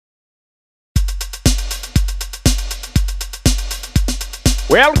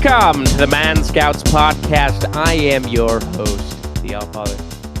Welcome to the Man Scouts podcast. I am your host, the Allfather,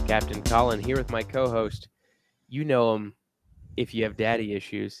 Captain Colin, here with my co-host. You know him if you have daddy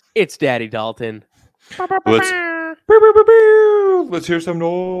issues. It's Daddy Dalton. Let's hear some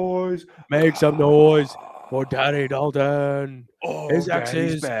noise. Make some noise for Daddy Dalton. Oh, His Daddy's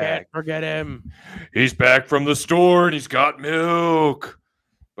exes, back. can't forget him. He's back from the store and he's got milk.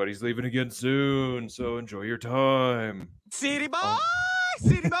 But he's leaving again soon, so enjoy your time. City boy,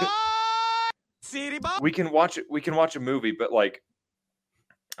 city boy, city boy. We can watch a movie, but like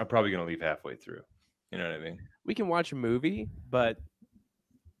I'm probably gonna leave halfway through. You know what I mean? We can watch a movie, but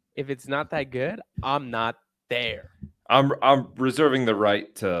if it's not that good, I'm not there. I'm reserving the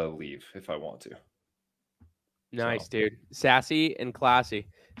right to leave if I want to. Nice, dude. Sassy and classy.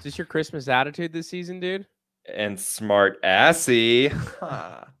 Is this your Christmas attitude this season, dude? And smart assy.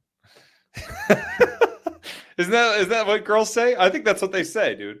 Isn't that what girls say? I think that's what they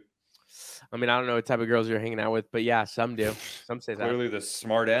say, dude. I mean, I don't know what type of girls you're hanging out with, but yeah, some do. Some say that. Clearly the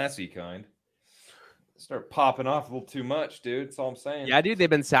smart assy kind. Start popping off a little too much, dude. That's all I'm saying. Yeah, dude, they've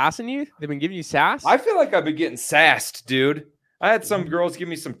been sassing you? They've been giving you sass? I feel like I've been getting sassed, dude. I had some girls give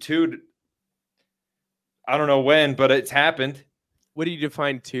me some tood. I don't know when, but it's happened. What do you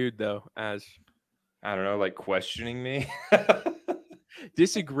define tood, though, as? I don't know, like questioning me.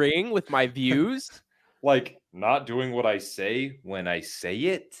 Disagreeing with my views? Like not doing what I say when I say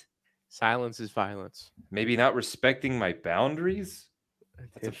it? Silence is violence. Maybe not respecting my boundaries?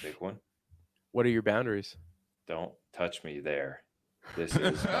 That's a big one. What are your boundaries? Don't touch me there. This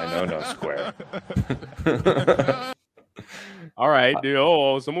is my no-no square. All right, dude.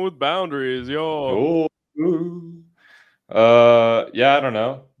 Oh, someone with boundaries, yo. Yeah, I don't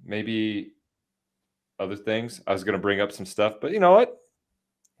know. Maybe other things. I was gonna bring up some stuff, but you know what?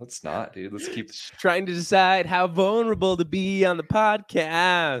 Let's not, dude. Let's keep trying to decide how vulnerable to be on the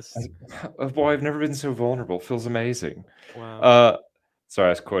podcast. Boy, I've never been so vulnerable. Feels amazing. Wow. Sorry, I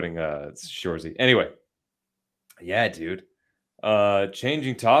was quoting Shorzy. Anyway, yeah, dude.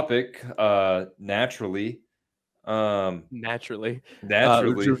 Changing topic. Naturally. Naturally.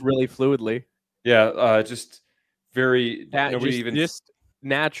 Just really fluidly. Yeah. Just very. Just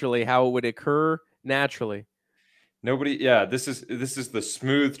naturally, how it would occur naturally. Nobody. Yeah. This is the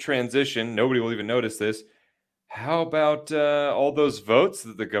smooth transition. Nobody will even notice this. How about all those votes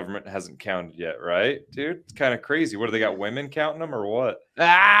that the government hasn't counted yet, right, dude? It's kind of crazy. What, do they got women counting them or what?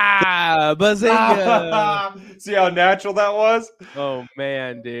 Bazinga! See how natural that was? Oh,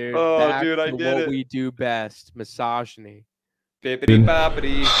 man, dude. Oh, dude, I did what it. we do best, misogyny.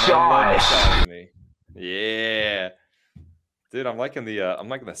 Bippity-boppity. Misogyny. Yeah. Dude, I'm liking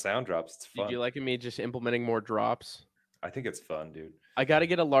the sound drops. It's fun. Did you liking me just implementing more drops? I think it's fun, dude. I got to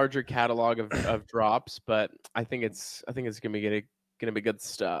get a larger catalog of drops, but I think it's gonna be good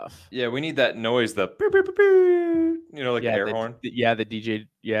stuff. Yeah, we need that noise, the like an air horn. The DJ.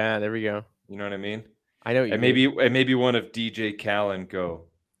 Yeah, there we go. You know what I mean? I know. And maybe one of DJ Khaled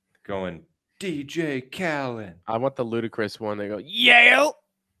going DJ Khaled. I want the ludicrous one. They go Yale,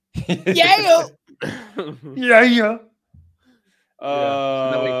 Yale, yeah.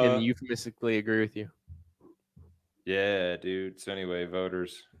 So that we can euphemistically agree with you. Yeah, dude. So anyway,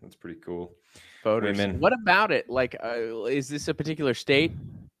 voters. That's pretty cool. Voters. Women. What about it? Like, is this a particular state?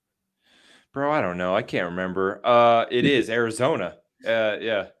 Bro, I don't know. I can't remember. It is Arizona.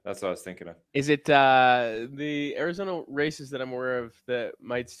 Yeah, that's what I was thinking of. Is it the Arizona races that I'm aware of that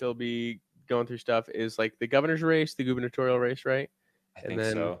might still be going through stuff is like the governor's race, the gubernatorial race, right? I think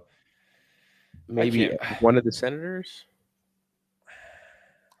so. Maybe one of the senators?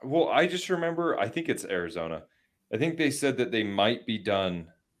 Well, I just remember, I think it's Arizona. I think they said that they might be done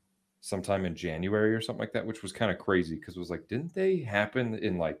sometime in January or something like that, which was kind of crazy because it was like, didn't they happen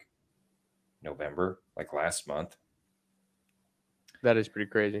in like November, like last month? That is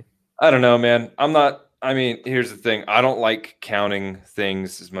pretty crazy. I don't know, man. Here's the thing. I don't like counting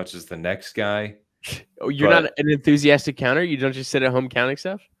things as much as the next guy. Oh, you're not an enthusiastic counter? You don't just sit at home counting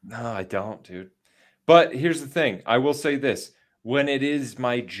stuff? No, I don't, dude. But here's the thing. I will say this. When it is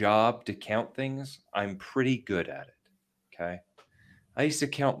my job to count things, I'm pretty good at it. Okay. I used to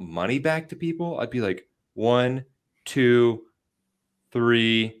count money back to people. I'd be like, 1, 2,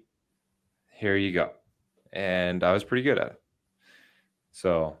 3. Here you go. And I was pretty good at it.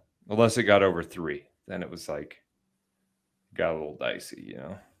 So unless it got over 3, then it was like, got a little dicey, you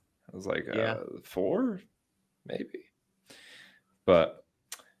know? I was like, 4, maybe. But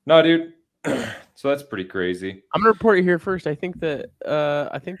no, dude. So that's pretty crazy. I'm gonna report you here first. I think that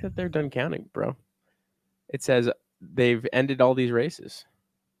they're done counting, bro. It says they've ended all these races.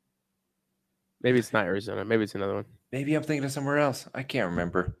 Maybe it's not Arizona. Maybe it's another one. Maybe I'm thinking of somewhere else. I can't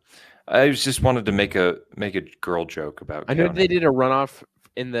remember. I just wanted to make a girl joke about. I know counting. they did a runoff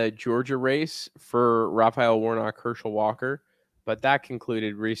in the Georgia race for Raphael Warnock, Herschel Walker, but that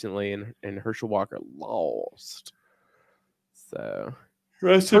concluded recently, and Herschel Walker lost. So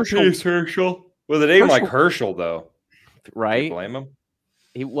Rest in peace, Herschel. With a name like Herschel, though, right? you blame him?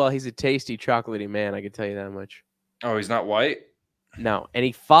 He's a tasty, chocolatey man. I can tell you that much. Oh, he's not white. No, and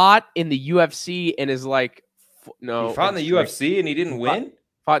he fought in the UFC and is like, no, he fought in the UFC and he didn't win.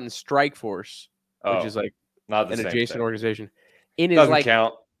 Fought in Strike Force, which is like not the an same adjacent thing. organization. In his Doesn't like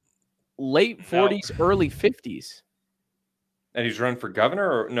count. Late 40s, early 50s. And he's running for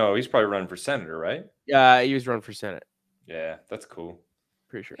governor, or no? He's probably running for senator, right? Yeah, he was running for Senate. Yeah, that's cool.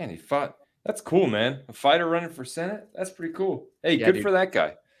 Pretty sure. And he fought. That's cool, man. A fighter running for Senate. That's pretty cool. Hey, good for that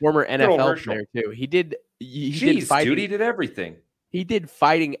guy. Former NFL player too. He did. He did fighting. Dude, he did everything. He did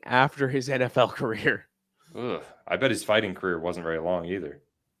fighting after his NFL career. Ugh, I bet his fighting career wasn't very long either.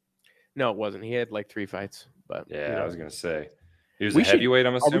 No, it wasn't. He had like 3 fights. But yeah, I was gonna say he was a heavyweight.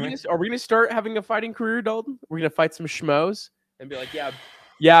 I'm assuming. Are we gonna start having a fighting career, Dalton? We're gonna fight some schmoes and be like,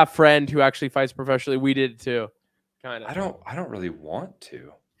 yeah, friend who actually fights professionally. We did it too. Kind of. I don't really want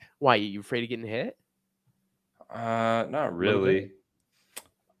to. Why? You afraid of getting hit? Not really.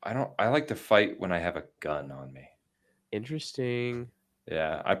 I like to fight when I have a gun on me. Interesting.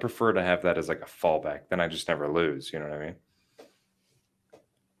 Yeah, I prefer to have that as like a fallback. Then I just never lose. You know what I mean?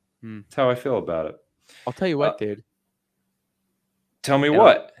 That's how I feel about it. I'll tell you what, dude. Tell me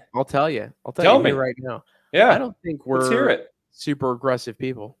what. I'll tell you. I'll tell you right now. Yeah. I don't think we're Let's hear it. Super aggressive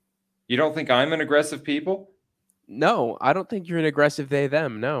people. You don't think I'm an aggressive people? No, I don't think you're an aggressive they,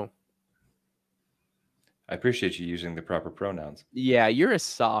 them. No. I appreciate you using the proper pronouns. Yeah, you're a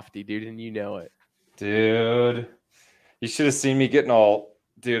softie, dude, and you know it. Dude. You should have seen me getting all...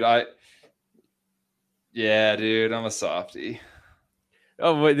 Dude, Yeah, dude, I'm a softie.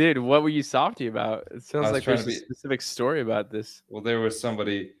 Oh, dude, what were you softy about? It sounds like there's a specific story about this. Well, there was the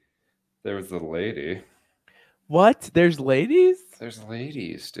lady. What? There's ladies? There's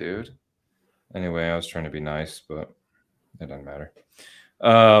ladies, dude. Anyway, I was trying to be nice, but it doesn't matter.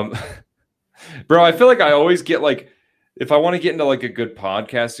 Bro, I feel like I always get like, if I want to get into like a good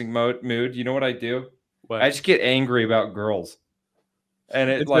podcasting mood, you know what I do? What? I just get angry about girls. And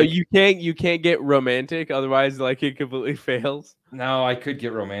it like you can't get romantic, otherwise like it completely fails. No, I could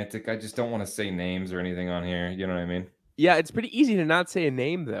get romantic. I just don't want to say names or anything on here. You know what I mean? Yeah, it's pretty easy to not say a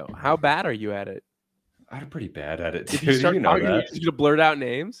name though. How bad are you at it? I'm pretty bad at it. Dude. If you start talking, you're just gonna blurt out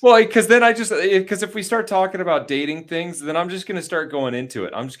names. Well, because if we start talking about dating things, then I'm just gonna start going into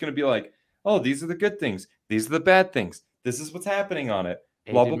it. I'm just gonna be like, oh, these are the good things. These are the bad things. This is what's happening on it.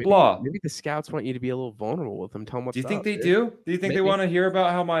 Hey, blah, dude, blah, blah. Maybe the scouts want you to be a little vulnerable with them. Tell them what's up. Do you think they do? Do you think they want to hear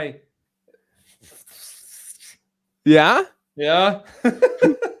about how my... Yeah? Yeah?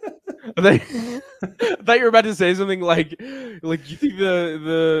 I thought you were about to say something like you think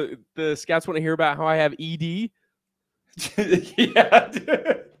the scouts want to hear about how I have ED? Yeah,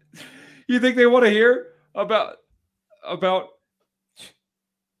 dude. You think they want to hear about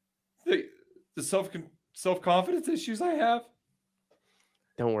the self-confidence issues I have?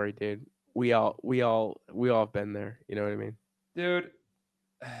 Don't worry, dude. We all have been there. You know what I mean? Dude.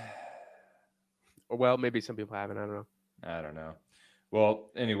 Or well, maybe some people haven't. I don't know.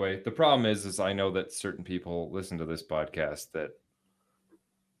 Well, anyway, the problem is I know that certain people listen to this podcast that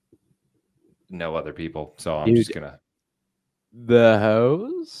know other people. So I'm just going to. The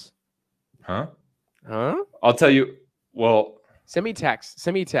hose? Huh? Huh? I'll tell you. Well. Send me text.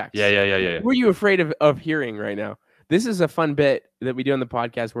 Yeah. Who are you afraid of hearing right now? This is a fun bit that we do on the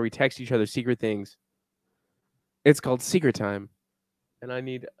podcast where we text each other secret things. It's called Secret Time. And I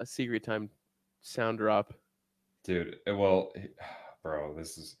need a Secret Time sound drop. Dude, well, bro,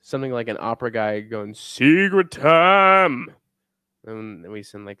 this is... something like an opera guy going, Secret Time! And then we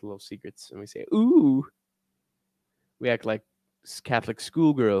send like little secrets and we say, ooh. We act like Catholic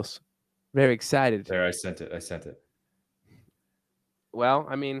schoolgirls. Very excited. There, I sent it. Well,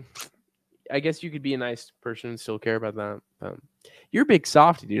 I mean... I guess you could be a nice person and still care about that. You're a big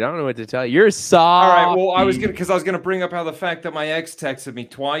softie, dude. I don't know what to tell you. You're a soft. All right. Well, I was gonna bring up how the fact that my ex texted me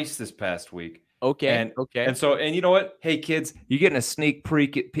twice this past week. Okay. And you know what? Hey, kids, you're getting a sneak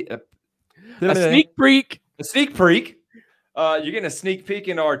peek. A sneak peek. A sneak peek. You're getting a sneak peek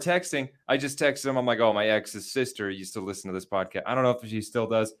into our texting. I just texted him. I'm like, oh, my ex's sister used to listen to this podcast. I don't know if she still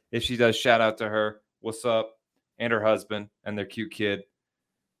does. If she does, shout out to her. What's up? And her husband and their cute kid.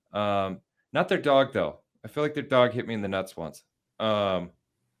 Not their dog, though. I feel like their dog hit me in the nuts once.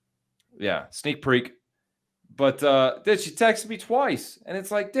 Yeah, sneak peek. But she texted me twice. And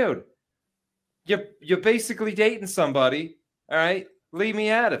it's like, dude, you're basically dating somebody. All right, leave me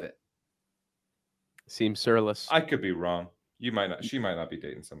out of it. Seems surless. I could be wrong. You might not. She might not be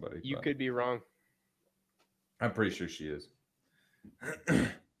dating somebody. You but could be wrong. I'm pretty sure she is.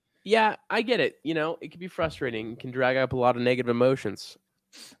 Yeah, I get it. You know, it can be frustrating. It can drag up a lot of negative emotions.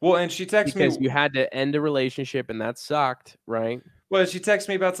 Well, and she texts me because you had to end a relationship and that sucked, right? Well, she texts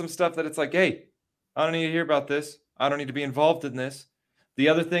me about some stuff that it's like, hey, I don't need to hear about this. I don't need to be involved in this. The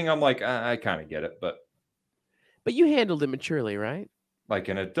other thing, I'm like, I kind of get it, but you handled it maturely, right? like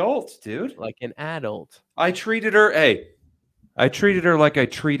an adult, dude. Like an adult. I treated her like I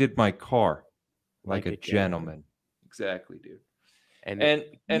treated my car, like a gentleman. Exactly, dude. And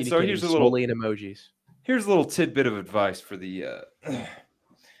so here's a solely in emojis. Here's a little tidbit of advice for the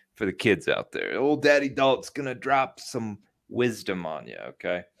kids out there. Old Daddy Dalt's gonna drop some wisdom on you,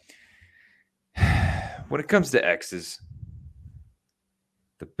 okay? When it comes to exes,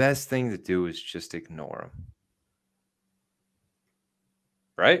 the best thing to do is just ignore them.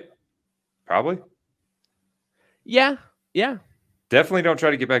 Right? Probably. Yeah. Definitely don't try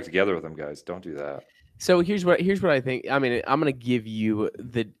to get back together with them, guys. Don't do that. So here's what I think. I mean, I'm gonna give you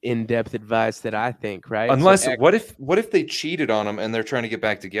the in-depth advice that I think, right? Unless what if they cheated on them and they're trying to get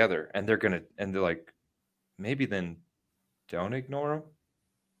back together and they're like, maybe then don't ignore them.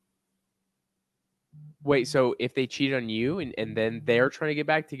 Wait, so if they cheat on you and then they're trying to get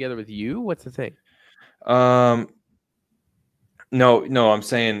back together with you, what's the thing? No, I'm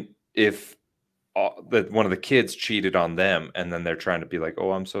saying if one of the kids cheated on them and then they're trying to be like,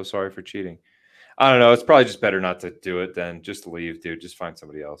 oh, I'm so sorry for cheating. I don't know. It's probably just better not to do it than just leave, dude. Just find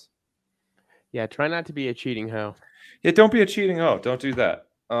somebody else. Yeah, try not to be a cheating hoe. Yeah, don't be a cheating hoe. Don't do that.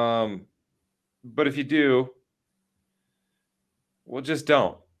 But if you do, well, just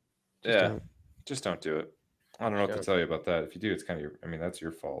don't. Just don't do it. I don't know what to tell you about that. If you do, it's kind of that's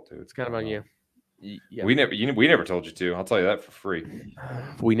your fault, dude. It's kind of on you. Yeah. We never told you to. I'll tell you that for free.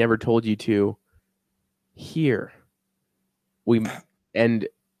 We never told you to. Here. And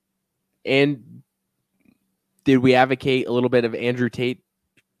did we advocate a little bit of Andrew Tate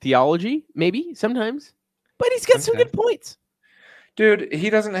theology? Maybe sometimes, but he's got some good points. Dude,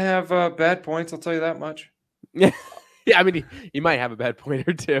 he doesn't have bad points. I'll tell you that much. Yeah, I mean, he might have a bad point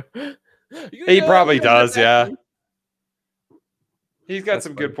or two. He probably does, yeah. He's got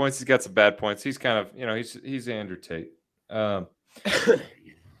some good points. He's got some bad points. He's kind of, he's Andrew Tate.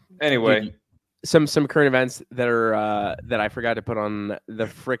 Anyway, dude, some current events that are that I forgot to put on the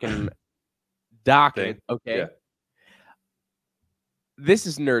frickin' docket. Okay, yeah. This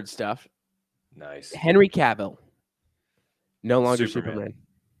is nerd stuff. Nice. Henry Cavill, no longer Superman.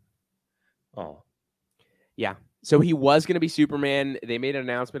 Oh, yeah. So he was going to be Superman. They made an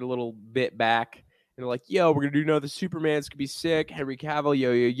announcement a little bit back. And they're like, yo, we're going to do another Superman. It's going to be sick. Henry Cavill,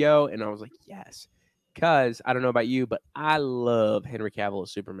 yo. And I was like, yes. Because I don't know about you, but I love Henry Cavill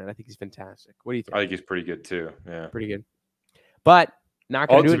as Superman. I think he's fantastic. What do you think? I think he's pretty good too. Yeah. Pretty good. But not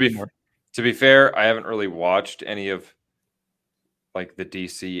going to do it anymore. To be fair, I haven't really watched any of like the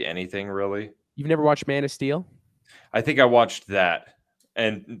DC anything really. You've never watched Man of Steel? I think I watched that,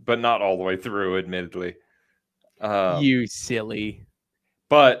 but not all the way through, admittedly. You silly.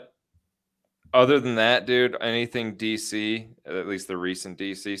 But other than that, dude, anything DC, at least the recent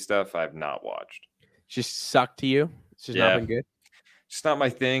DC stuff, I've not watched. Just sucked to you? It's just not been good? It's not my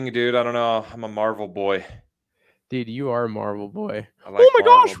thing, dude. I don't know. I'm a Marvel boy. Dude, you are a Marvel boy. I like Marvel,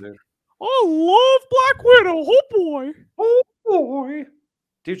 gosh. Dude. I love Black Widow. Oh, boy. Oh, boy.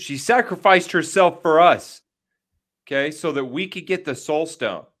 Dude, she sacrificed herself for us. Okay? So that we could get the Soul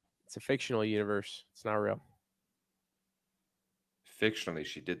Stone. It's a fictional universe. It's not real. Fictionally,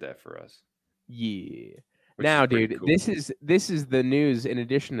 she did that for us. Yeah. Now, dude, cool. This is the news. In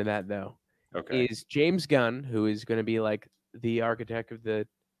addition to that, though, is James Gunn, who is going to be like the architect of the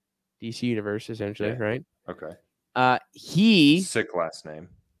DC universe, essentially, right? Okay. He sick last name.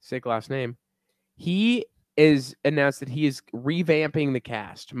 He is announced that he is revamping the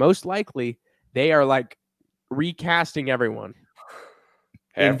cast. Most likely, they are like recasting everyone.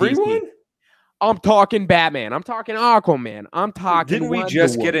 Everyone. I'm talking Batman. I'm talking Aquaman. I'm talking. Didn't we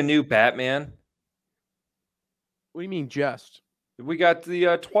just get a new Batman? What do you mean just? We got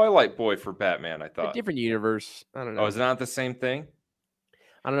the Twilight boy for Batman, I thought. A different universe. I don't know. Oh, is it not the same thing?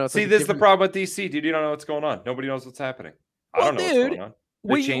 I don't know. See, this is the problem with DC, dude. You don't know what's going on. Nobody knows what's happening. I don't know what's going on.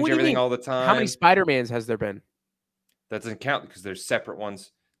 They change everything all the time. How many Spider-Mans has there been? That doesn't count because there's separate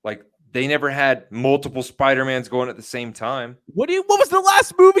ones. Like, they never had multiple Spider-Mans going at the same time. What was the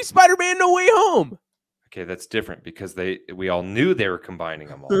last movie, Spider-Man No Way Home? Okay, that's different because we all knew they were combining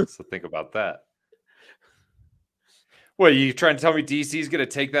them all. So think about that. What, you trying to tell me DC's going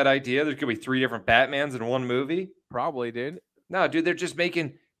to take that idea? There's going to be 3 different Batmans in one movie? Probably, dude. No, dude, they're just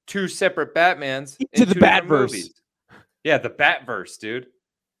making 2 separate Batmans To in the 2 different Batverse. movies. Yeah, the Batverse, dude.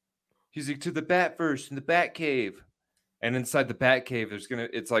 He's like, to the Batverse in the Batcave. And inside the Batcave,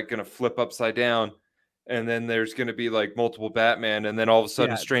 it's like gonna flip upside down. And then there's gonna be like multiple Batman, and then all of a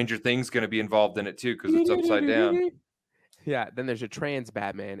sudden Yeah. Stranger Things gonna be involved in it too, because it's upside down. Yeah, then there's a trans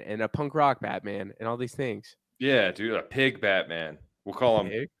Batman and a punk rock Batman and all these things. Yeah, dude, a pig Batman. We'll call him,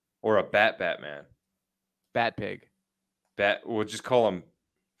 Pig? or a Batman. Bat pig. We'll just call him,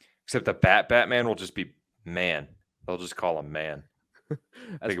 except the Batman will just be man. They'll just call him man.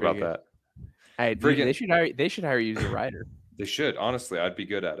 Think about that. Hey, dude, they should hire you as a writer. They should. Honestly, I'd be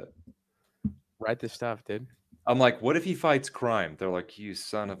good at it. Write this stuff, dude. I'm like, what if he fights crime? They're like, you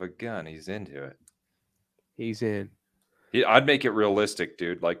son of a gun. He's into it. He's in. I'd make it realistic,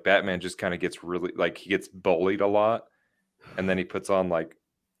 dude. Like Batman just kind of gets really, like, he gets bullied a lot. And then he puts on like,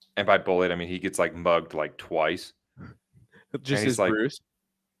 and by bullied, I mean he gets like mugged like twice. Just as like, Bruce?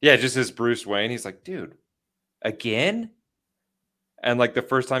 Yeah, just as Bruce Wayne. He's like, dude, again? And like the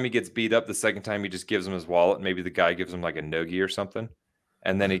first time he gets beat up, the second time he just gives him his wallet. Maybe the guy gives him like a noogie or something.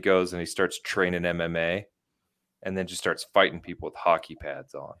 And then he goes and he starts training MMA and then just starts fighting people with hockey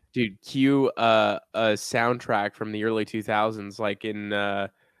pads on. Dude, cue a soundtrack from the early 2000s, like in the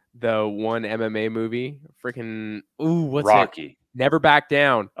one MMA movie. Freaking, what's Rocky. it? Never Back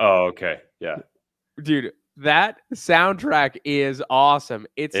Down. Oh, okay. Yeah. Dude, that soundtrack is awesome.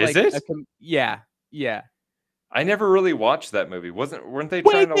 It's is like it? Yeah. I never really watched that movie. Weren't they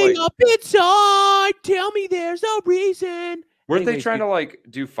trying to Waking like up inside, tell me there's no reason. Weren't they trying to like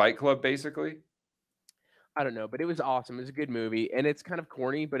do Fight Club basically? I don't know, but it was awesome. It was a good movie, and it's kind of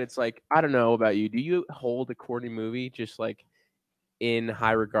corny, but it's like, I don't know about you. Do you hold a corny movie just like in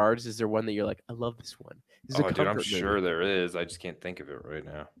high regards? Is there one that you're like, I love this one? This is a dude, I'm comfort sure movie. there is. I just can't think of it right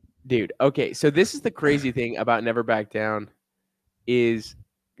now. Dude, okay, so this is the crazy thing about Never Back Down is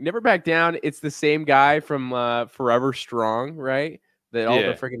Never Back Down. It's the same guy from Forever Strong, right? That all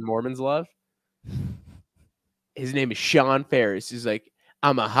the freaking Mormons love. His name is Sean Ferris. He's like,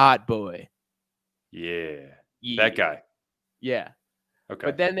 I'm a hot boy. Yeah. That guy. Yeah. Okay.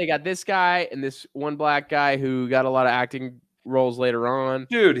 But then they got this guy and this one black guy who got a lot of acting roles later on.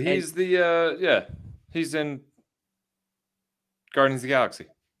 Dude, he's he's in Guardians of the Galaxy.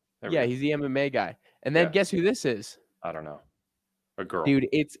 Yeah, he's the MMA guy. And then guess who this is? I don't know. A girl. Dude,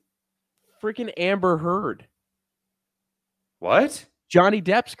 it's freaking Amber Heard. What? Johnny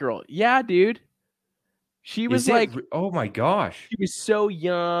Depp's girl. Yeah, dude. She was like, oh my gosh. She was so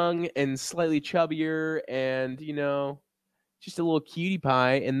young and slightly chubbier and, just a little cutie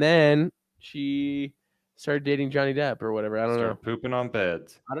pie. And then she started dating Johnny Depp or whatever. I don't know. Pooping on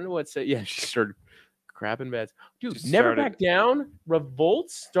beds. I don't know what to say. Yeah, she started crapping beds. Dude, Never Back Down, Revolt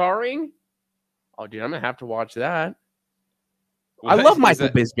starring. Oh, dude, I'm going to have to watch that. I love Michael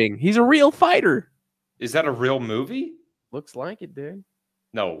Bisping. He's a real fighter. Is that a real movie? Looks like it, dude.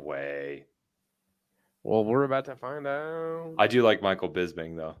 No way. Well, we're about to find out. I do like Michael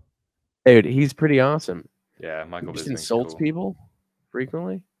Bisping, though. Dude, he's pretty awesome. Yeah, Michael Bisping just insults people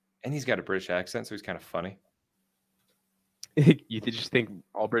frequently. And he's got a British accent, so he's kind of funny. You just think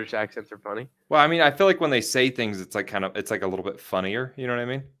all British accents are funny? Well, I mean, I feel like when they say things, it's like a little bit funnier. You know what I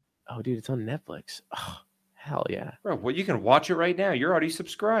mean? Oh, dude, it's on Netflix. Oh, hell yeah. Bro, well, you can watch it right now. You're already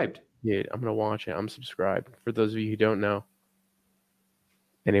subscribed. Dude, I'm going to watch it. I'm subscribed. For those of you who don't know.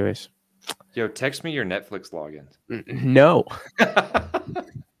 Anyways. Yo, text me your Netflix logins. No.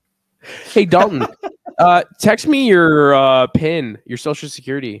 Hey, Dalton, text me your PIN, your social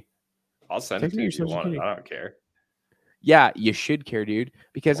security. I'll send it to you if you want it. I don't care. Yeah, you should care, dude,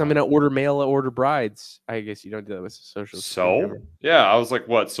 because I'm going to order mail-order brides. I guess you don't do that with social security. So? Yeah, I was like,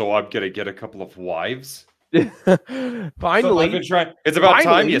 what? So I'm going to get a couple of wives? Finally. I've been trying. It's about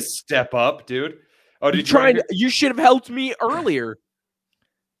time you step up, dude. Oh, you should have helped me earlier.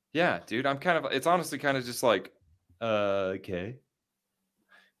 Yeah, dude, it's honestly kind of just like, okay.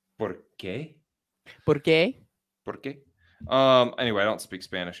 ¿Por qué? ¿Por qué? ¿Por qué? Anyway, I don't speak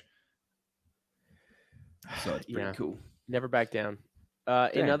Spanish. So it's pretty cool. Never Back Down.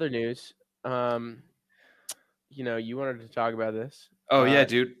 In other news, you wanted to talk about this. Oh, yeah,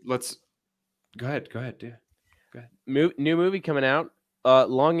 dude. Let's go ahead, dude. Go ahead. New movie coming out.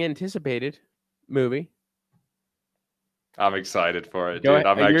 Long anticipated movie. I'm excited for it, dude.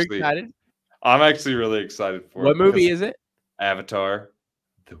 I'm excited? I'm actually really excited for it. What movie is it? Avatar,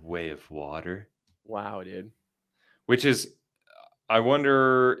 The Way of Water. Wow, dude. Which is, I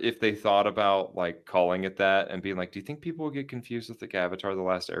wonder if they thought about like calling it that and being like, do you think people will get confused with like Avatar: The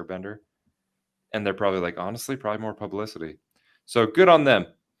Last Airbender? And they're probably like, honestly, probably more publicity. So good on them.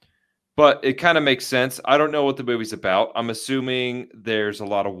 But it kind of makes sense. I don't know what the movie's about. I'm assuming there's a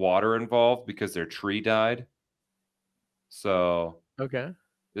lot of water involved because their tree died. So Okay.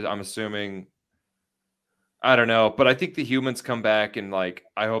 I'm assuming, I don't know, but I think the humans come back and like,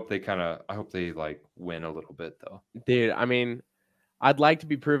 I hope they like win a little bit though. Dude, I mean, I'd like to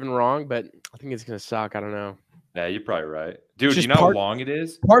be proven wrong, but I think it's gonna suck. I don't know. Yeah, you're probably right. Dude, Just you know how long it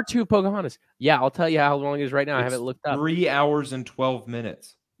is? Part 2 of Pocahontas. Yeah, I'll tell you how long it is right now. I have it It's looked up. 3 hours and 12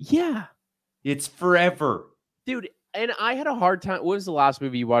 minutes. Yeah. It's forever. Dude, and I had a hard time. What was the last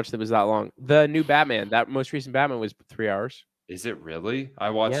movie you watched that was that long? The new Batman. That most recent Batman was 3 hours. Is it really? I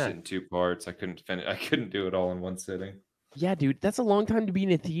watched Yeah. it in 2 parts. I couldn't finish. I couldn't do it all in one sitting. Yeah, dude, that's a long time to be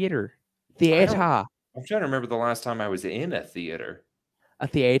in a theater. I'm trying to remember the last time I was in a theater. A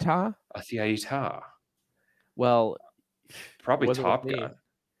theater? A theater. Well, Probably wasn't Top with me. Gun.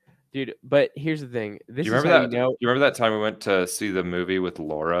 Dude, but here's the thing. This Do you is remember how that? you know. You remember that time we went to see the movie with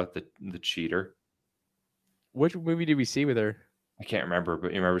Laura, the cheater? Which movie did we see with her? I can't remember,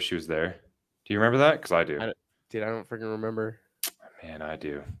 but you remember she was there. Do you remember that? Because I do. I don't freaking remember. Man, I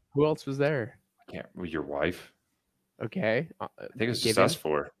do. Who else was there? I can't. Your wife? Okay. I think it was just Given? us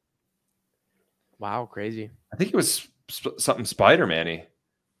 4. Wow, crazy. I think it was something Spider-Man-y.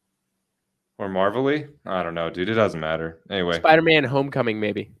 Or Marvel-y. I don't know, dude. It doesn't matter. Anyway. Spider-Man Homecoming,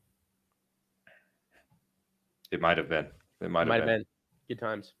 maybe. It might have been. It might have been. Good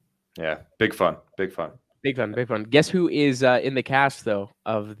times. Yeah. Big fun. Big fun. Big fun, big fun. Guess who is in the cast though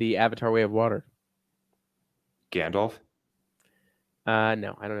of the Avatar: Way of Water? Gandalf?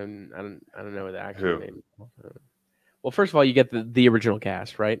 No, I don't know the actor Who? name. Well, first of all, you get the original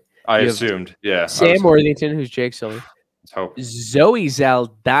cast, right? I You have assumed. Yeah. Sam Worthington, who's Jake Sully. Let's hope. Zoe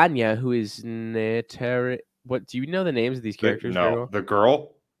Saldana, who is what do you know the names of these characters? very No. well? The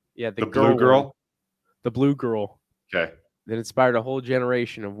girl? Yeah, The blue girl? one. The blue girl Okay. that inspired a whole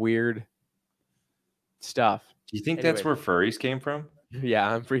generation of weird stuff. Do you think Anyway. that's where furries came from?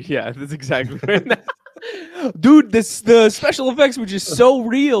 Yeah, Yeah, that's exactly right. Dude, the special effects were just so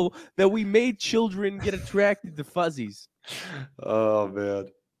real that we made children get attracted to fuzzies. Oh, man.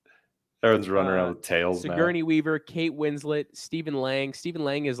 Everyone's running around with tails now. Sigourney Weaver, Kate Winslet, Stephen Lang. Stephen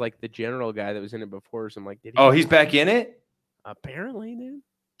Lang is like the general guy that was in it before. So I'm like, did he? Oh, he's back in it? Apparently, dude.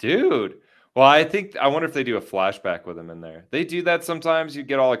 Dude. Well, I wonder if they do a flashback with him in there. They do that sometimes. You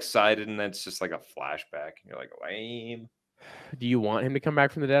get all excited and then it's just like a flashback. And you're like, lame. Do you want him to come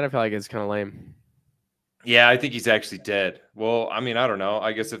back from the dead? I feel like it's kind of lame. Yeah, I think he's actually dead. Well, I mean, I don't know.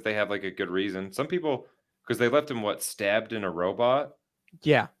 I guess if they have like a good reason. Some people, because they left him, stabbed in a robot?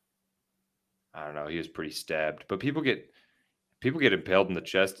 Yeah. I don't know. He was pretty stabbed. But people get impaled in the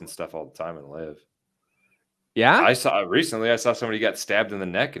chest and stuff all the time and live. Yeah? I saw somebody got stabbed in the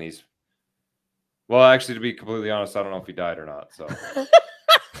neck and he's, well, actually, to be completely honest, I don't know if he died or not. So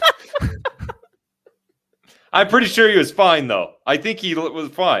I'm pretty sure he was fine, though. I think he was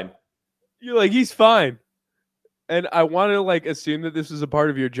fine. You're like, he's fine. And I want to like assume that this is a part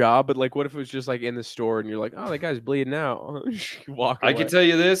of your job, but like, what if it was just like in the store and you're like, oh, that guy's bleeding out. Walk away. I can tell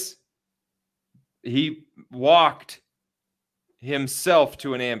you this. He walked himself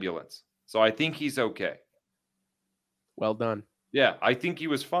to an ambulance. So I think he's okay. Well done. Yeah, I think he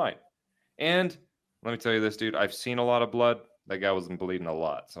was fine. And let me tell you this, dude. I've seen a lot of blood. That guy wasn't bleeding a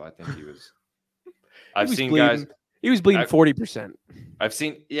lot. So I think he was. I've seen bleeding, guys. He was bleeding 40%. I've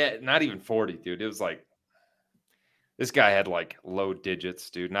seen, not even 40, dude. It was like, this guy had like low digits,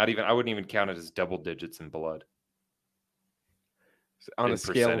 dude. I wouldn't even count it as double digits in blood. On a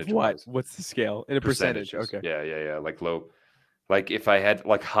scale of what? What's the scale? In a percentage. Okay. Yeah. Like low. Like if I had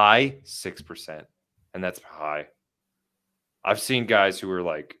like high, 6%. And that's high. I've seen guys who were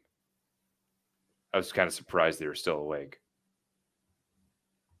like, I was kind of surprised they were still awake.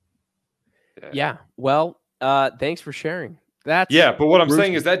 Yeah. Well, thanks for sharing. But what I'm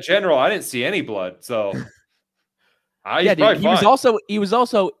saying is that general, I didn't see any blood. So dude, he was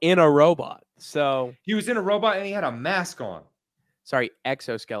also in a robot. So he was in a robot and he had a mask on. Sorry,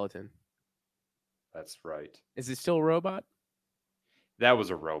 exoskeleton. That's right. Is it still a robot? That was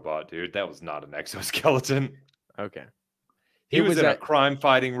a robot, dude. That was not an exoskeleton. Okay. He was in a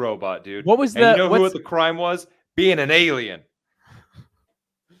crime-fighting robot, dude. What was what the crime was? Being an alien.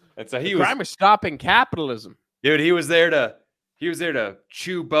 And so crime was stopping capitalism. Dude, he was there to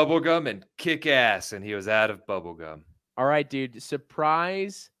chew bubblegum and kick ass, and he was out of bubblegum. All right, dude.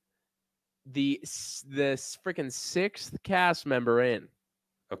 Surprise the freaking 6th cast member in.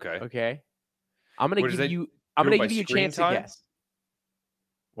 Okay. I'm gonna give you a chance to guess.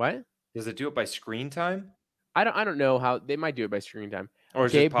 What? Does it do it by screen time? I don't know how they might do it by screen time. Or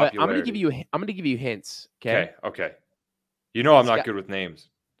is Okay, it but popularity? I'm gonna give you hints. Okay. Okay. You know I'm It's not got good with names.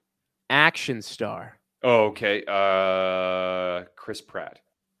 action star. Oh, okay. Chris Pratt.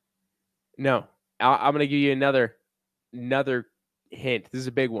 No, I'm gonna give you another hint. This is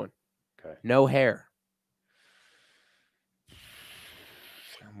a big one. Okay. No hair.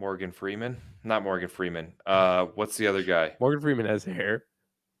 Morgan Freeman. Not Morgan Freeman. What's the other guy? Morgan Freeman has hair.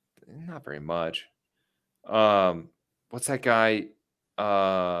 Not very much. What's that guy?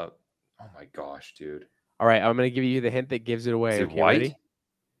 Oh my gosh, dude. All right, I'm gonna give you the hint that gives it Is away. he Okay, white? ready?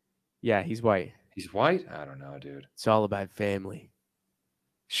 Yeah, he's white. He's white? I don't know, dude. It's all about family.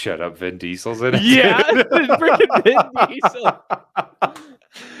 Shut up, Vin Diesel's in it. Yeah, dude. freaking Vin Diesel.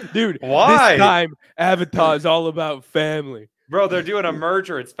 Dude, Why? this time Avatar is all about family. Bro, they're doing a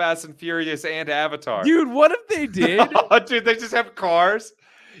merger. It's Fast and Furious and Avatar. Dude, what if they did? Dude, they just have cars.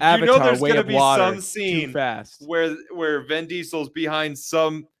 Avatar, there's Way gonna of be Water, some too scene fast. where Vin Diesel's behind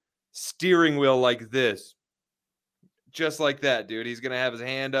some steering wheel like this. Just like that, dude. He's gonna have his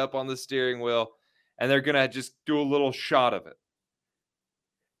hand up on the steering wheel, and they're gonna just do a little shot of it.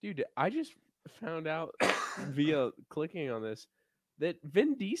 Dude, I just found out via clicking on this that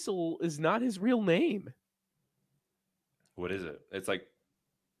Vin Diesel is not his real name. What is it? It's like,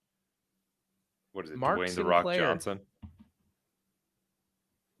 what is it? Mark Dwayne the Rock Sinclair. Johnson?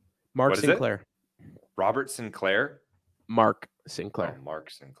 Mark What is it? Sinclair. Robert Sinclair? Mark Sinclair. Oh, Mark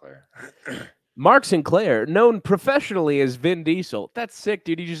Sinclair. Mark Sinclair, known professionally as Vin Diesel. That's sick,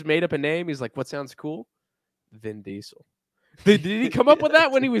 dude. He just made up a name. He's like, what sounds cool? Vin Diesel. Did he come up with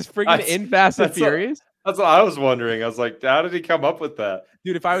that when he was freaking in Fast and Furious? That's what I was wondering. I was like, how did he come up with that?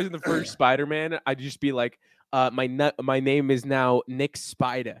 Dude, if I was in the first Spider-Man, I'd just be like, my name is now Nick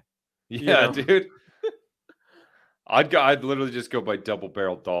Spida. Yeah, know? dude. I'd literally just go by Double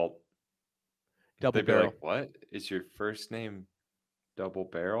Barrel Dalt. Double They'd be Barrel. like, what? Is your first name Double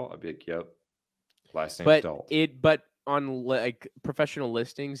Barrel? I'd be like, yep. Last name's But Dalt. but on like professional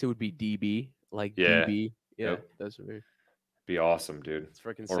listings, it would be DB, like Yeah. DB. Yeah, Yep. that's what it Be awesome, dude. It's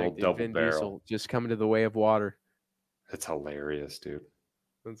freaking Or sick. old Dude. Double Vin Barrel. Diesel just coming to the way of water. That's hilarious, dude.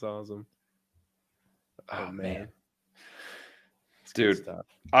 That's awesome. Oh, man. It's good Dude, stuff.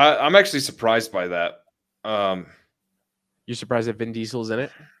 I'm actually surprised by that. You're surprised that Vin Diesel's in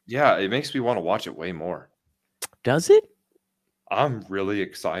it? Yeah, it makes me want to watch it way more. Does it? I'm really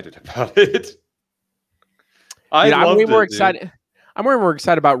excited about it. Dude, I'm I'm way more dude. excited. I'm way more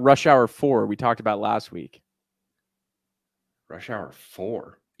excited about Rush Hour 4 we talked about last week. Rush Hour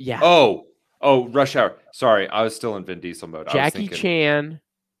 4. Yeah. Oh, Rush Hour. Sorry, I was still in Vin Diesel mode. I was Jackie thinking, Chan,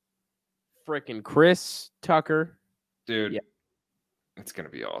 freaking Chris Tucker. dude, Yeah. it's gonna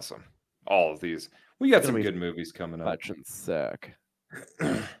be awesome. All of these. We got It's some gonna be good movies coming up. Fucking sick.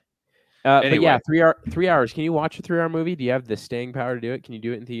 But yeah, 3 hours. Can you watch a 3 hour movie? Do you have the staying power to do it? Can you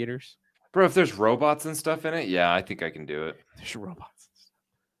do it in theaters? Bro, if there's robots and stuff in it, yeah, I think I can do it. There's robots.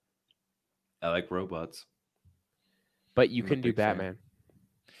 I like robots. But you I'm a can do big fan. Batman.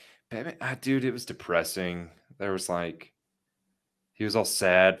 Batman, dude, it was depressing. There was like, he was all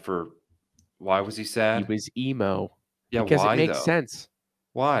sad for. Why was he sad? He was emo. Yeah, Because why it makes though? sense.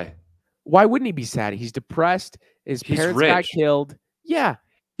 Why? Why wouldn't he be sad? He's depressed. His He's parents got rich. killed. Yeah.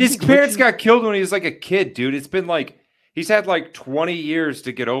 His He's parents rich- got killed when he was like a kid, dude. It's been like he's had like 20 years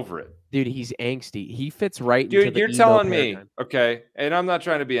to get over it. Dude, he's angsty. He fits right into Dude, the you're emo telling me, paradigm. okay, and I'm not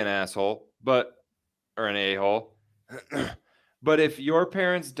trying to be an asshole, or an a-hole, but if your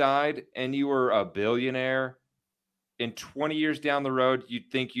parents died and you were a billionaire, in 20 years down the road, you'd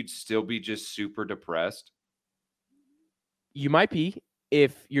think you'd still be just super depressed? You might be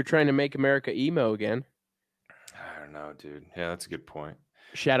if you're trying to make America emo again. I don't know, dude. Yeah, that's a good point.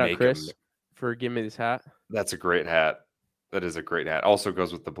 Shout out Make Chris for giving me this hat. That's a great hat. That is a great hat. Also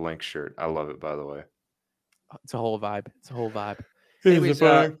goes with the Blink shirt. I love it, by the way. It's a whole vibe. It's a whole vibe. It is a Anyways,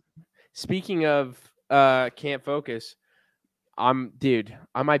 vibe. speaking of can't focus, I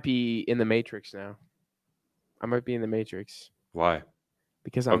might be in the Matrix now. I might be in the Matrix Why?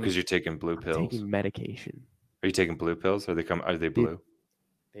 because Oh, I'm because you're taking blue pills. taking medication. Are you taking blue pills? Are they blue?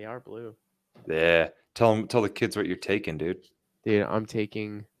 They are blue. Yeah. Tell the kids what you're taking, dude. Dude, I'm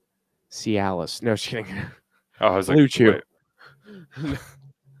taking Cialis. No, just kidding. Oh, I was like, Blue Chew. wait.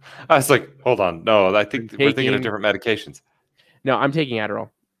 I was like, hold on. No, I think we're thinking of taking- different medications. No, I'm taking Adderall.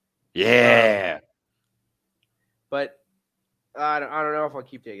 Yeah. But I don't know if I'll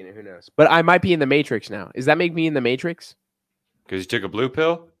keep taking it. Who knows? But I might be in the Matrix now. Does that make me in the Matrix? Because you took a blue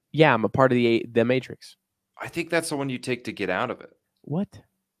pill? Yeah, I'm a part of the Matrix. I think that's the one you take to get out of it. What?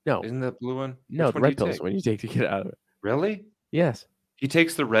 No. Isn't that blue one? No, Which the one do red you pill is take? when you take to get out of it. Really? Yes. He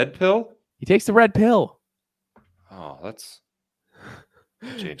takes the red pill? He takes the red pill. Oh, that's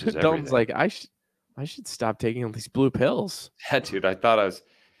Changes Dalton's everything. like, I should stop taking all these blue pills. Yeah, dude, I thought I was.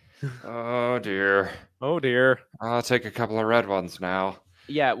 Oh dear. Oh dear. I'll take a couple of red ones now.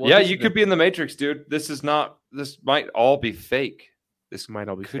 Yeah, well, Yeah, this you is could be in the Matrix, dude. This is not. This might all be fake. This might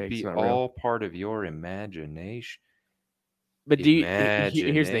all be could fake. It's be not all real. part of your imagination. But here's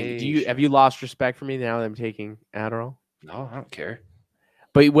the thing. Have you lost respect for me now that I'm taking Adderall? No, I don't care.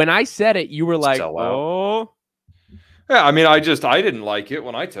 But when I said it, you were like, Sell out. oh. Yeah, I mean, I didn't like it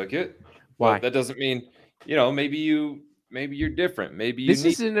when I took it. Why? But that doesn't mean, maybe you're different. Maybe you This need.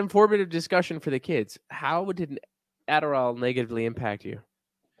 is an informative discussion for the kids. How did Adderall negatively impact you?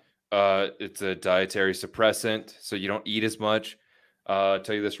 It's a dietary suppressant, so you don't eat as much. I'll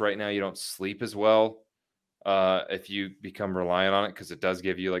tell you this right now, you don't sleep as well. If you become reliant on it, because it does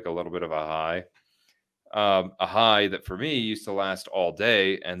give you like a little bit of a high. A high that for me used to last all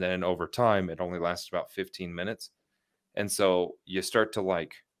day, and then over time it only lasts about 15 minutes. And so you start to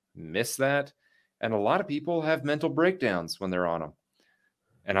like miss that. And a lot of people have mental breakdowns when they're on them.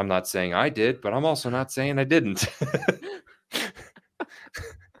 And I'm not saying I did, but I'm also not saying I didn't.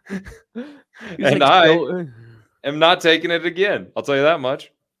 And I am not taking it again. I'll tell you that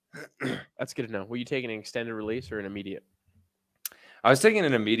much. That's good to know. Were you taking an extended release or an immediate? I was taking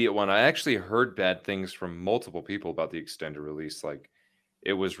an immediate one. I actually heard bad things from multiple people about the extended release. Like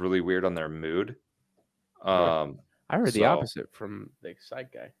it was really weird on their mood. I heard the so- opposite from the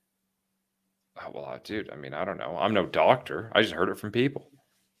psych guy. Oh, well, dude, I mean, I don't know. I'm no doctor. I just heard it from people.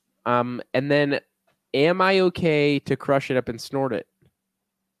 And then, am I okay to crush it up and snort it?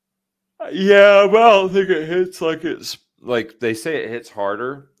 Yeah, well, I don't think it hits like it's like they say it hits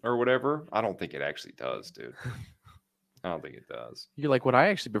harder or whatever. I don't think it actually does, dude. I don't think it does. You're like, what I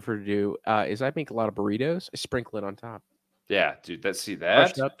actually prefer to do is I make a lot of burritos. I sprinkle it on top. Yeah, dude. See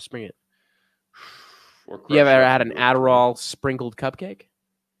Crush that? it up, spring it. Or You ever crush it up had an into a drink. Adderall sprinkled cupcake?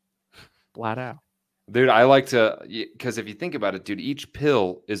 Flat out. Dude, I like to, because if you think about it, dude, each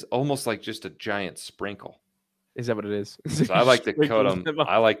pill is almost like just a giant sprinkle. Is that what it is? So I like to coat them.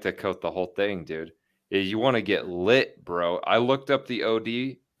 I like to coat the whole thing, dude. Yeah, you want to get lit, bro. I looked up the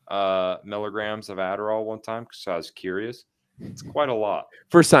OD milligrams of Adderall one time because I was curious. It's quite a lot.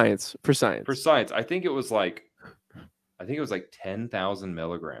 For science. For science, I think it was like 10,000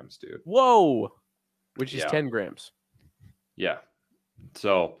 milligrams, dude. Whoa. Which is Yeah. 10 grams. Yeah.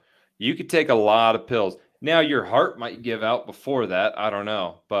 So you could take a lot of pills. Now your heart might give out before that. I don't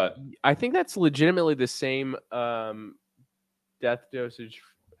know, but I think that's legitimately the same death dosage.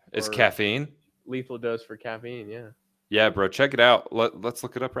 it's or caffeine. Lethal dose for caffeine, yeah. Yeah, bro. Check it out. Let's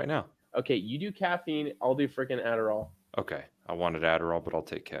look it up right now. Okay, you do caffeine. I'll do freaking Adderall. Okay. I wanted Adderall, but I'll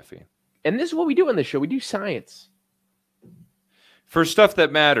take caffeine. And this is what we do on this show. We do science. For stuff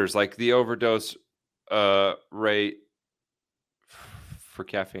that matters, like the overdose rate for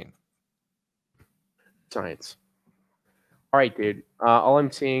caffeine. Science. All right, dude. All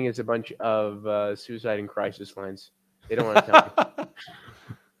I'm seeing is a bunch of suicide and crisis lines. They don't want to tell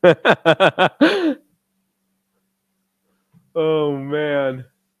me. Oh, man.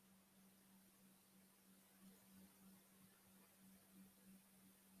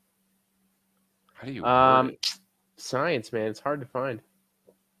 How do you word it? Science, man. It's hard to find.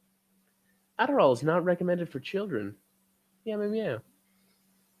 Adderall is not recommended for children. Yeah.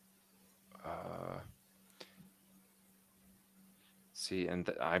 See, and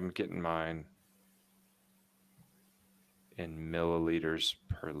I'm getting mine in milliliters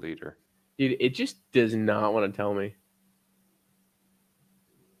per liter. Dude, it just does not want to tell me.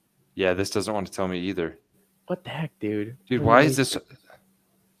 Yeah, this doesn't want to tell me either. What the heck, dude? Dude, why is this?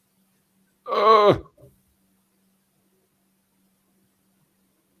 Oh.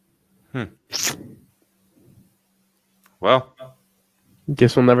 Well,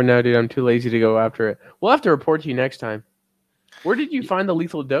 Guess we'll never know, dude. I'm too lazy to go after it. We'll have to report to you next time. Where did you find the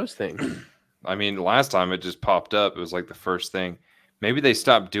lethal dose thing? I mean, last time it just popped up. It was like the first thing. Maybe they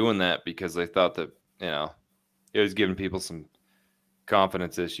stopped doing that because they thought that, it was giving people some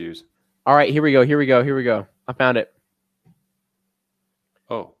confidence issues. All right, here we go. I found it.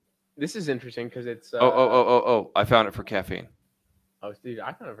 Oh. This is interesting because it's... Oh. I found it for caffeine. Oh, dude,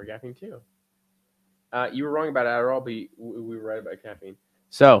 I found it for caffeine too. You were wrong about Adderall, but we were right about caffeine.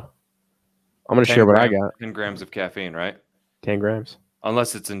 So, I'm going to share what I got. 10 grams of caffeine, right? 10 grams.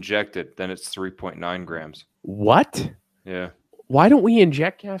 Unless it's injected, then it's 3.9 grams. What? Yeah. Why don't we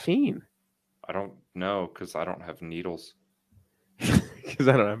inject caffeine? I don't know because I don't have needles. Because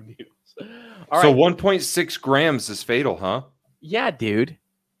I don't have needles. All so right. 1.6 grams is fatal, huh? Yeah, dude.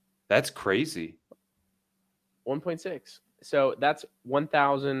 That's crazy. 1.6. So that's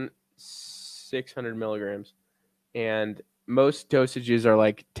 1,600 milligrams. And most dosages are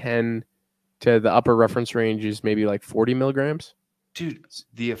like 10 to the upper reference range is maybe like 40 milligrams. Dude,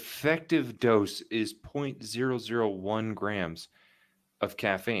 the effective dose is 0.001 grams of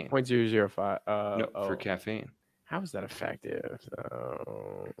caffeine. 0.005. No, for caffeine. How is that effective?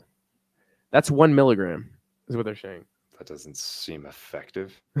 That's 1 milligram is what they're saying. That doesn't seem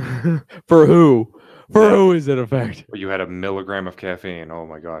effective. For who? For Yeah. who is it effective? Well, you had a milligram of caffeine. Oh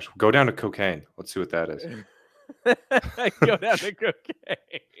my gosh. Go down to cocaine. Let's see what that is. Go down to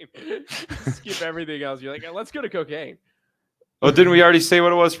cocaine. Skip everything else. You're like, let's go to cocaine. Oh, didn't we already say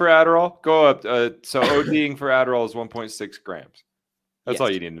what it was for Adderall? Go up. So ODing for Adderall is 1.6 grams. That's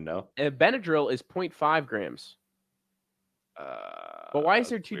all you need to know. Benadryl is 0.5 grams. But why is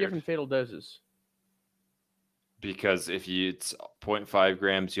there two different fatal doses? Because if it's 0.5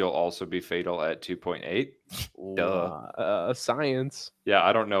 grams, you'll also be fatal at 2.8. Duh. Science. Yeah,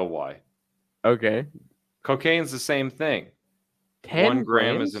 I don't know why. Okay. Cocaine's the same thing. 10 1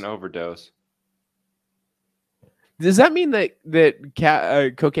 gram grams? is an overdose. Does that mean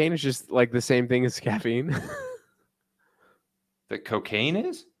that cocaine is just like the same thing as caffeine? That cocaine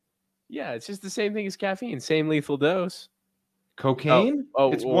is? Yeah, it's just the same thing as caffeine. Same lethal dose. Cocaine?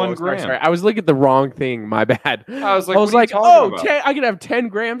 It's 1 gram. Sorry. I was looking at the wrong thing. My bad. I was like, oh, I could have 10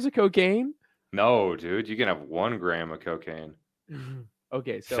 grams of cocaine? No, dude. You can have 1 gram of cocaine.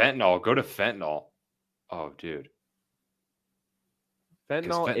 Okay, so fentanyl. Go to fentanyl. Oh, dude.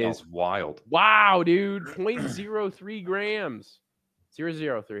 Fentanyl is wild. Wow, dude. 0.03 grams.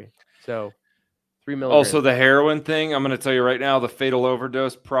 0.03. So 3 milligrams. Also, the heroin thing, I'm going to tell you right now, the fatal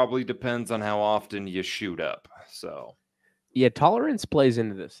overdose probably depends on how often you shoot up. So, yeah, tolerance plays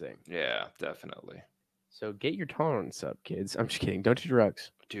into this thing. yeah, definitely. So get your tolerance up, kids. I'm just kidding. Don't do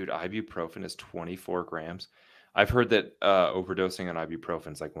drugs. Dude, ibuprofen is 24 grams. I've heard that overdosing on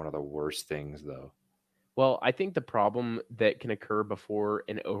ibuprofen is like one of the worst things, though. Well, I think the problem that can occur before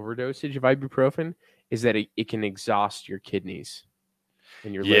an overdosage of ibuprofen is that it can exhaust your kidneys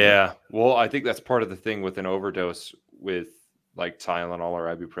and your liver. Yeah. Well, I think that's part of the thing with an overdose with like Tylenol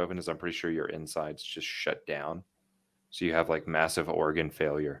or ibuprofen is I'm pretty sure your insides just shut down. So you have like massive organ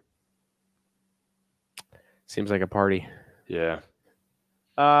failure. Seems like a party. Yeah.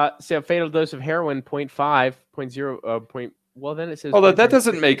 So a fatal dose of heroin, 0.5, 0.0, well, then it says... Oh, that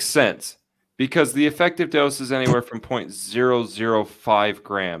doesn't make sense because the effective dose is anywhere from 0.005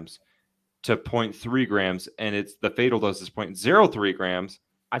 grams to 0.3 grams, and it's the fatal dose is 0.03 grams.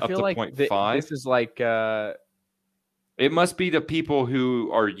 I feel like 0.5. This is like... it must be the people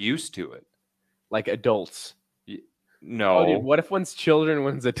who are used to it. Like adults. No. Oh, dude, what if one's children,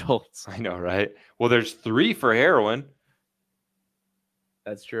 one's adults? I know, right? Well, there's 3 for heroin.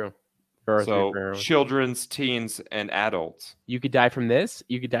 That's true. So children's, teens, and adults. You could die from this,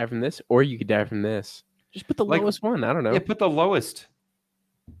 you could die from this, or you could die from this. Just put the lowest one. I don't know. Yeah, put the lowest.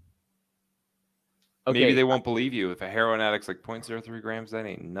 Okay. Maybe they won't believe you. If a heroin addict's like 0.03 grams, that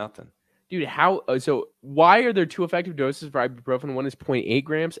ain't nothing. Dude, so why are there 2 effective doses for ibuprofen? One is 0.8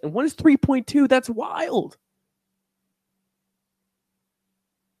 grams and one is 3.2. That's wild.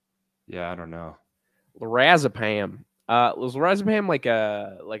 Yeah, I don't know. Lorazepam. Was lorazepam like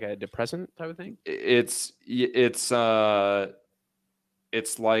a depressant type of thing? It's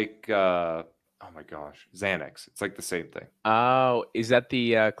like oh my gosh, Xanax. It's like the same thing. Oh, is that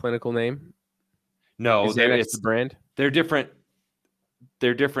the clinical name? No, it's the brand. They're different.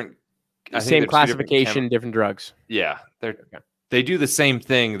 Same classification, different drugs. Yeah, they do the same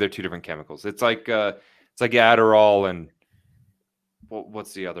thing. They're 2 different chemicals. It's like Adderall and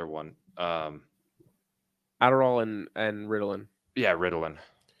what's the other one? Adderall and Ritalin. Yeah, Ritalin.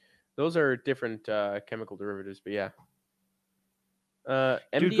 Those are different chemical derivatives, but yeah.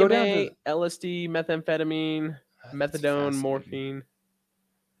 MDMA, Dude, go down to... LSD, methamphetamine, methadone, morphine,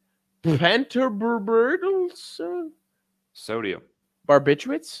 pentobarbital, sodium,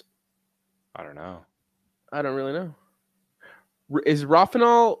 barbiturates. I don't know. I don't really know. Is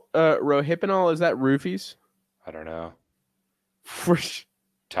Rohypnol, Rohypnol? Is that roofies? I don't know. For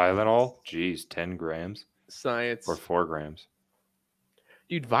Tylenol, geez, 10 grams. Science. Or 4 grams.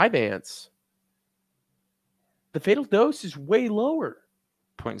 Dude, Vyvanse. The fatal dose is way lower.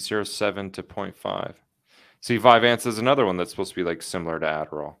 0.07 to 0.5. See, Vyvanse is another one that's supposed to be like similar to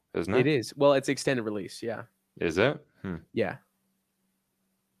Adderall, isn't it? It is. Well, it's extended release, yeah. Is it? Yeah.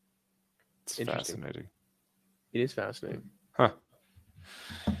 It's fascinating. It is fascinating. Huh.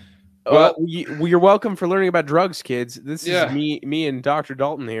 Well, you're welcome for learning about drugs, kids. This is me and Dr.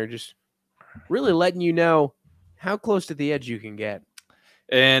 Dalton here, just really letting you know how close to the edge you can get.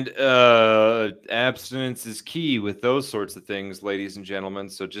 And abstinence is key with those sorts of things, ladies and gentlemen.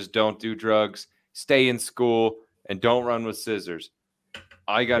 So just don't do drugs. Stay in school. and don't run with scissors.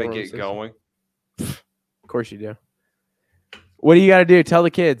 I got to Don't run with get scissors. going. Of course you do. What do you got to do? Tell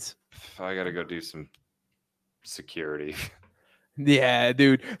the kids. I got to go do some security. Yeah,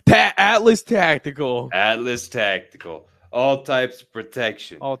 dude. Atlas Tactical. Atlas Tactical. All types of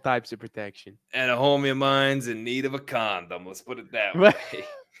protection. All types of protection. And a homie of mine's in need of a condom. Let's put it that way.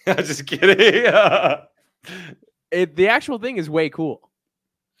 What? I'm just kidding. The actual thing is way cool.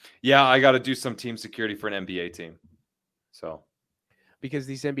 Yeah, I got to do some team security for an NBA team. So Because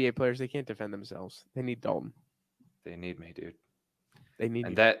these NBA players, they can't defend themselves. They need Dalton. they need me, dude. They need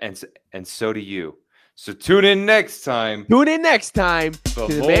And you. and so do you. So tune in next time. Tune in next time For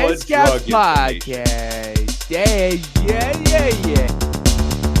to the more Man Scouts drug information. Podcast. Yeah.